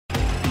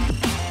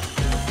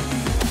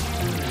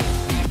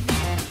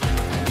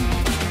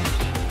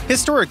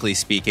Historically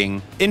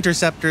speaking,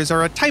 interceptors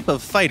are a type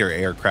of fighter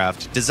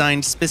aircraft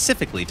designed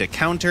specifically to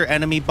counter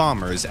enemy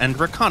bombers and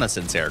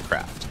reconnaissance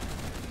aircraft.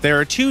 There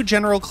are two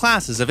general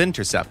classes of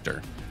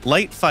interceptor: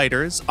 light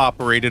fighters,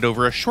 operated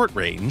over a short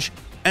range,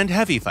 and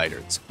heavy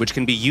fighters, which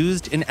can be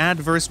used in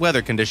adverse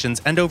weather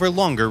conditions and over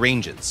longer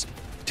ranges.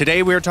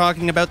 Today we're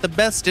talking about the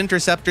best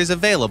interceptors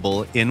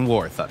available in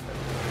War Thunder.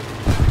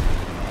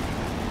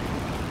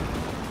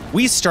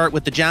 We start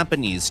with the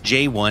Japanese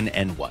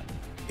J1N1.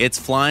 Its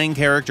flying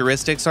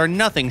characteristics are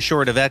nothing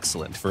short of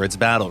excellent for its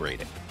battle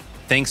rating.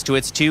 Thanks to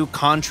its two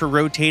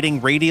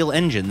contra-rotating radial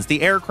engines,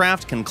 the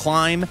aircraft can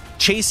climb,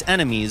 chase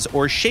enemies,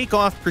 or shake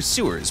off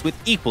pursuers with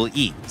equal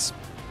ease.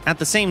 At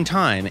the same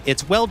time,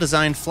 its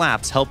well-designed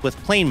flaps help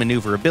with plane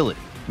maneuverability,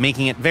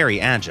 making it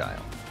very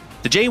agile.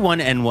 The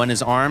J1N1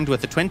 is armed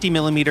with a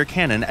 20mm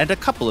cannon and a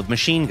couple of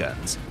machine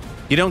guns.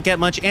 You don't get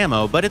much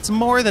ammo, but it's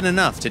more than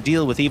enough to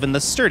deal with even the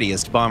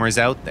sturdiest bombers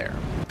out there.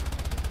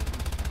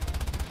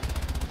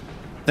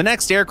 The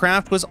next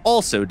aircraft was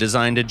also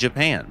designed in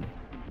Japan.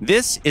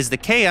 This is the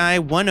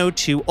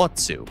Ki-102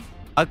 Otsu,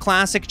 a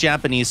classic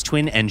Japanese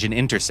twin-engine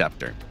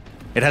interceptor.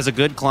 It has a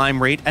good climb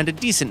rate and a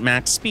decent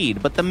max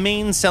speed, but the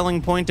main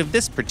selling point of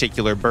this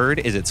particular bird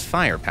is its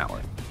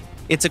firepower.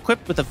 It's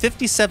equipped with a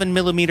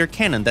 57mm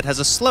cannon that has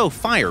a slow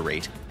fire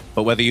rate,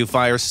 but whether you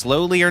fire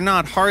slowly or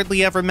not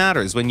hardly ever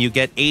matters when you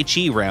get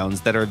HE rounds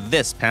that are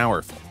this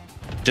powerful.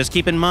 Just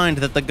keep in mind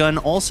that the gun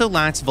also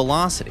lacks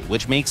velocity,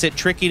 which makes it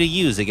tricky to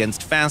use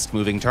against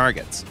fast-moving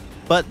targets.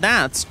 But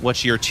that's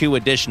what your two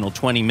additional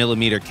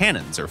 20mm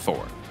cannons are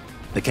for.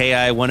 The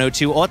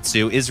Ki-102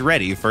 Otsu is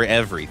ready for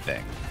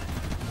everything.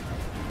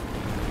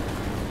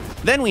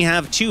 Then we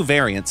have two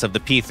variants of the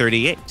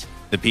P-38,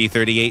 the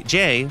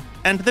P-38J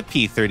and the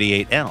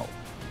P-38L.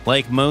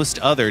 Like most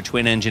other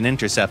twin-engine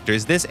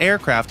interceptors, this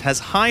aircraft has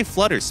high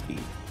flutter speed,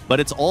 but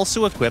it's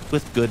also equipped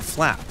with good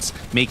flaps,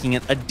 making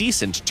it a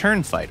decent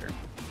turn fighter.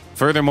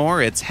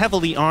 Furthermore, it's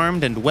heavily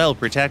armed and well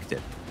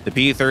protected. The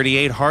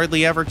P-38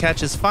 hardly ever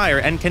catches fire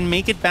and can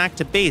make it back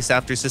to base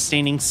after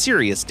sustaining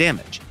serious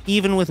damage,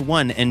 even with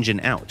one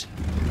engine out.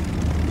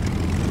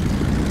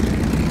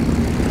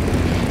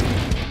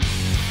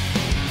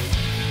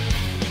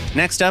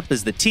 Next up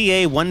is the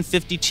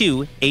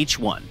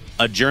TA-152H1,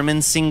 a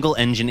German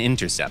single-engine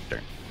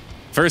interceptor.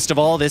 First of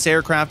all, this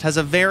aircraft has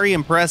a very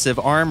impressive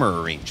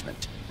armor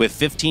arrangement, with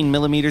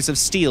 15mm of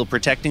steel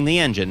protecting the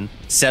engine,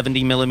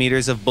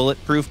 70mm of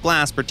bulletproof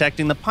glass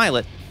protecting the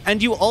pilot,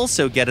 and you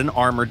also get an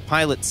armored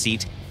pilot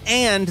seat,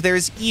 and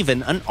there's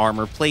even an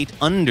armor plate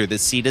under the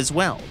seat as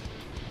well.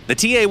 The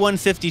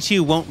TA-152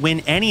 won't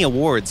win any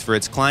awards for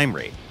its climb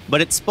rate, but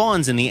it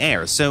spawns in the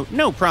air, so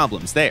no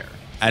problems there.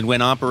 And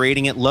when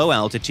operating at low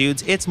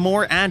altitudes, it's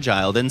more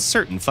agile than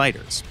certain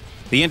fighters.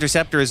 The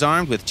interceptor is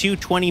armed with two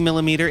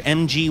 20mm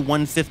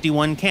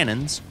MG-151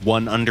 cannons,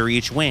 one under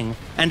each wing,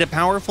 and a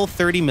powerful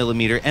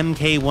 30mm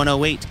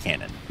Mk-108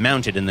 cannon,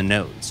 mounted in the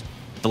nose.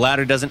 The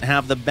latter doesn't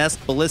have the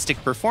best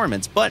ballistic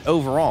performance, but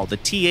overall, the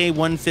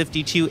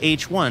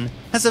TA-152H1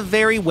 has a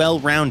very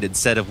well-rounded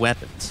set of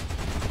weapons.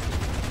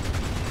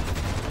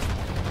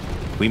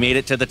 We made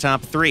it to the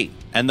top three,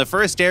 and the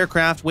first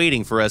aircraft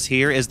waiting for us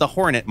here is the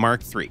Hornet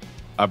Mark III,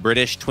 a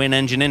British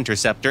twin-engine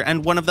interceptor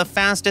and one of the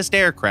fastest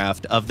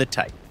aircraft of the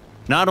type.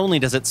 Not only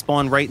does it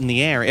spawn right in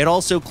the air, it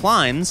also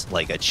climbs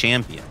like a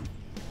champion.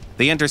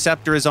 The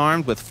interceptor is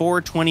armed with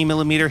four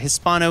 20mm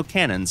Hispano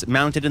cannons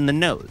mounted in the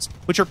nose,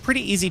 which are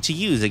pretty easy to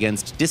use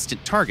against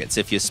distant targets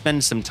if you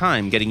spend some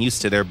time getting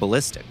used to their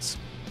ballistics.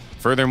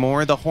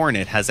 Furthermore, the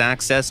Hornet has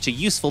access to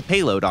useful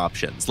payload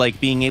options,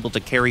 like being able to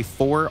carry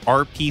 4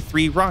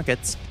 RP-3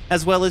 rockets,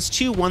 as well as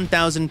two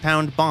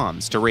 1,000-pound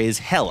bombs to raise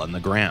hell on the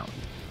ground.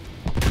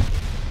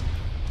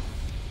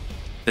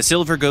 The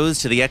silver goes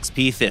to the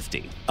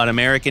XP-50, an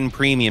American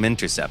premium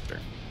interceptor.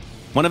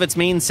 One of its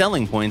main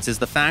selling points is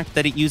the fact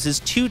that it uses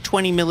two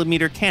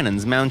 20mm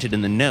cannons mounted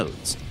in the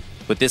nose.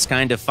 With this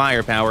kind of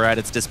firepower at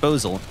its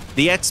disposal,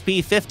 the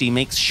XP-50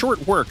 makes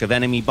short work of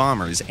enemy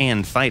bombers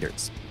and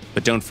fighters.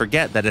 But don't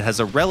forget that it has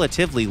a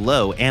relatively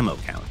low ammo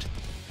count.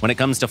 When it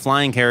comes to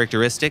flying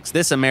characteristics,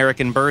 this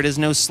American bird is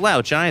no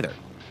slouch either.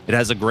 It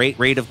has a great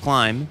rate of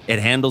climb, it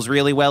handles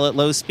really well at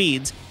low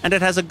speeds, and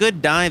it has a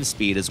good dive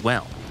speed as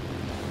well.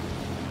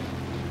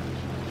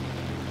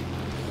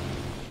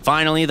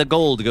 Finally, the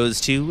gold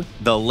goes to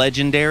the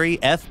legendary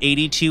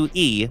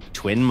F-82E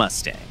Twin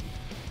Mustang.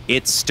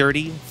 It's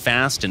sturdy,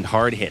 fast, and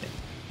hard-hitting.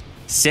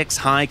 6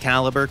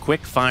 high-caliber,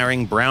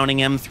 quick-firing Browning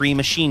M3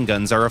 machine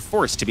guns are a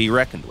force to be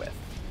reckoned with,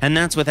 and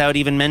that's without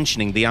even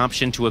mentioning the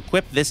option to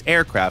equip this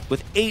aircraft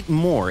with 8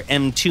 more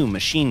M2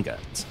 machine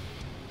guns.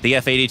 The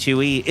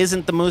F-82E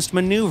isn't the most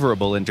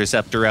maneuverable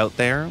interceptor out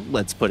there,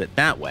 let's put it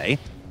that way,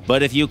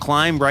 but if you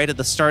climb right at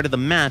the start of the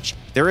match,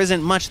 there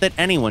isn't much that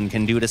anyone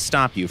can do to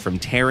stop you from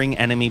tearing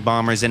enemy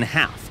bombers in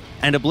half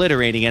and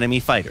obliterating enemy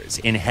fighters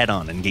in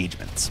head-on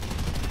engagements.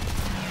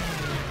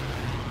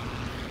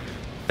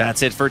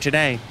 That's it for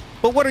today.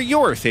 But what are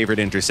your favorite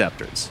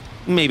interceptors?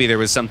 Maybe there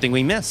was something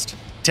we missed.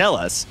 Tell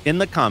us in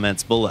the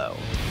comments below.